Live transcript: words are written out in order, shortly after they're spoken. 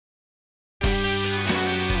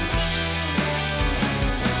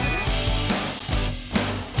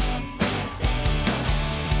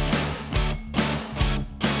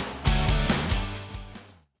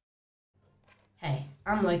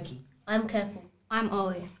I'm Loki. I'm Keppel. I'm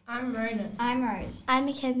Ollie. I'm Ronan. I'm Rose. I'm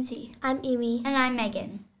Mackenzie. I'm Emmy. And I'm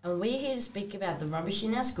Megan. And we're here to speak about the rubbish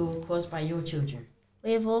in our school caused by your children.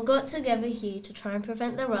 We have all got together here to try and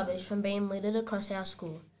prevent the rubbish from being littered across our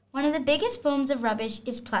school. One of the biggest forms of rubbish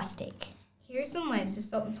is plastic. Here are some ways to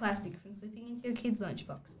stop the plastic from slipping into your kid's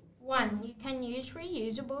lunchbox. 1. You can use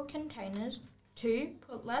reusable containers. 2.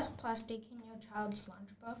 Put less plastic in your child's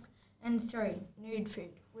lunchbox. And 3. Nude food,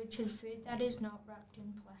 which is food that is not wrapped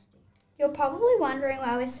in plastic. You're probably wondering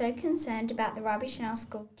why we're so concerned about the rubbish in our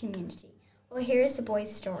school community. Well, here is the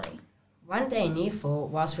boys' story. One day in Year 4,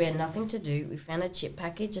 whilst we had nothing to do, we found a chip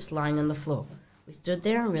packet just lying on the floor. We stood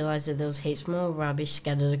there and realised that there was heaps more rubbish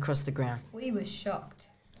scattered across the ground. We were shocked.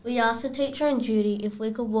 We asked the teacher on duty if we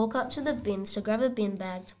could walk up to the bins to grab a bin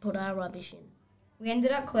bag to put our rubbish in. We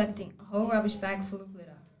ended up collecting a whole rubbish bag full of litter.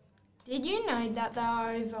 Did you know that there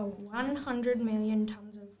are over 100 million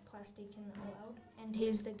tonnes of plastic in the world? And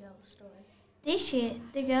here's the girl's story. This year,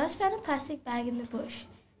 the girls found a plastic bag in the bush.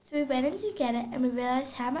 So we went in to get it and we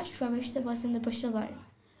realised how much rubbish there was in the bush alone.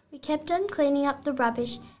 We kept on cleaning up the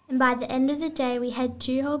rubbish, and by the end of the day we had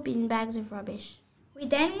 2 whole bin bags of rubbish. We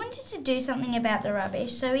then wanted to do something about the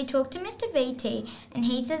rubbish, so we talked to Mr. VT and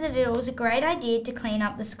he said that it was a great idea to clean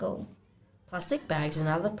up the school. Plastic bags and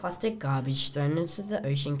other plastic garbage thrown into the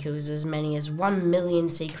ocean kills as many as 1 million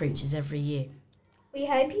sea creatures every year. We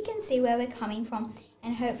hope you can see where we're coming from,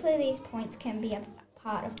 and hopefully these points can be a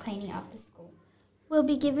part of cleaning up the school. We'll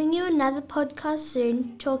be giving you another podcast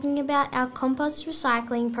soon talking about our compost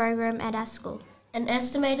recycling program at our school. An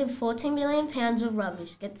estimated 14 million pounds of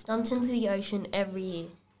rubbish gets dumped into the ocean every year.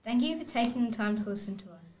 Thank you for taking the time to listen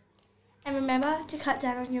to us. And remember to cut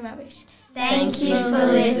down on your rubbish. Thank you for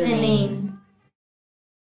listening.